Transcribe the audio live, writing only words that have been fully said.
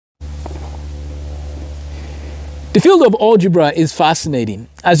The field of algebra is fascinating.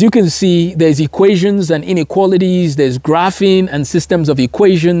 As you can see, there's equations and inequalities, there's graphing and systems of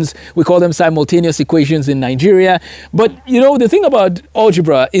equations. We call them simultaneous equations in Nigeria. But, the thing about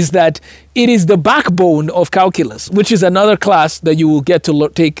algebra is that it is the backbone of calculus, which is another class that you will get to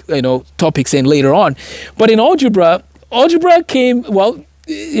take, topics in later on. But in algebra came,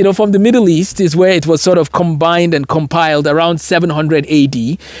 from the Middle East is where it was sort of combined and compiled around 700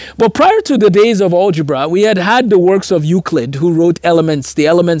 AD. But prior to the days of algebra, we had the works of Euclid, who wrote the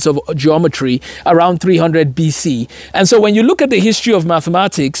elements of geometry around 300 BC. And so when you look at the history of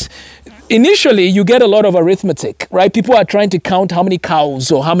mathematics, initially, you get a lot of arithmetic, right? People are trying to count how many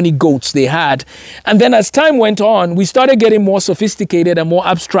cows or how many goats they had. And then as time went on, we started getting more sophisticated and more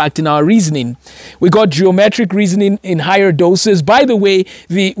abstract in our reasoning. We got geometric reasoning in higher doses. By the way,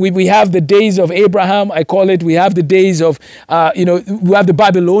 we have the days of Abraham, I call it. We have the days of, we have the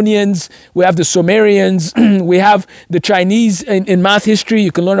Babylonians, we have the Sumerians, we have the Chinese in math history.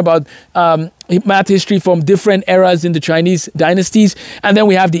 You can learn about math history from different eras in the Chinese dynasties. And then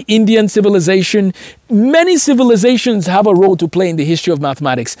we have the Indian civilization. Many civilizations have a role to play in the history of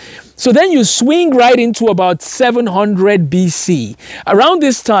mathematics. So then you swing right into about 700 BC. Around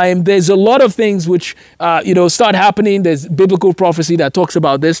this time, there's a lot of things which, start happening. There's biblical prophecy that talks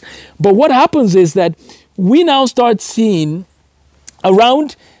about this. But what happens is that we now start seeing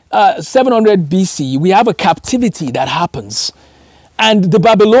around 700 BC, we have a captivity that happens. And the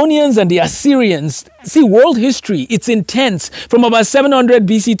Babylonians and the Assyrians, see, world history, it's intense from about 700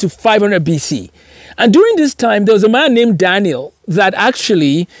 BC to 500 BC. And during this time, there was a man named Daniel that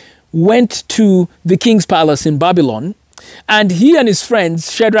actually went to the king's palace in Babylon. And he and his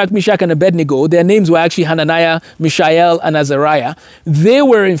friends, Shadrach, Meshach, and Abednego, their names were actually Hananiah, Mishael, and Azariah. They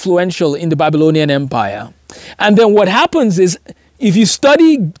were influential in the Babylonian Empire. And then what happens is, if you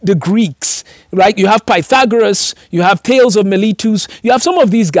study the Greeks, right, you have Pythagoras, you have Tales of Miletus, you have some of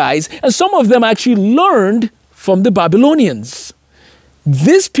these guys, and some of them actually learned from the Babylonians.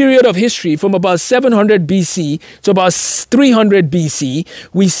 This period of history, from about 700 BC to about 300 BC,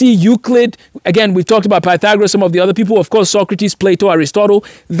 we see Euclid. Again, we've talked about Pythagoras, some of the other people, of course, Socrates, Plato, Aristotle.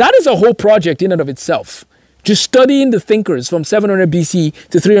 That is a whole project in and of itself. Just studying the thinkers from 700 BC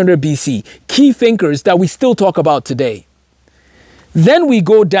to 300 BC, key thinkers that we still talk about today. Then we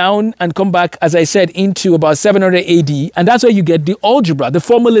go down and come back, as I said, into about 700 AD, and that's where you get the algebra, the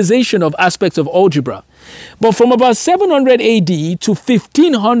formalization of aspects of algebra. But from about 700 AD to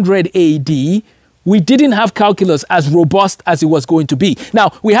 1500 AD, we didn't have calculus as robust as it was going to be.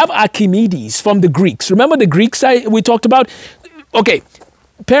 Now, we have Archimedes from the Greeks. Remember the Greeks we talked about? Okay,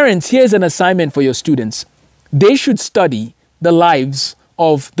 parents, here's an assignment for your students. They should study the lives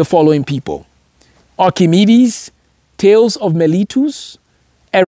of the following people: Archimedes, Tales of Miletus,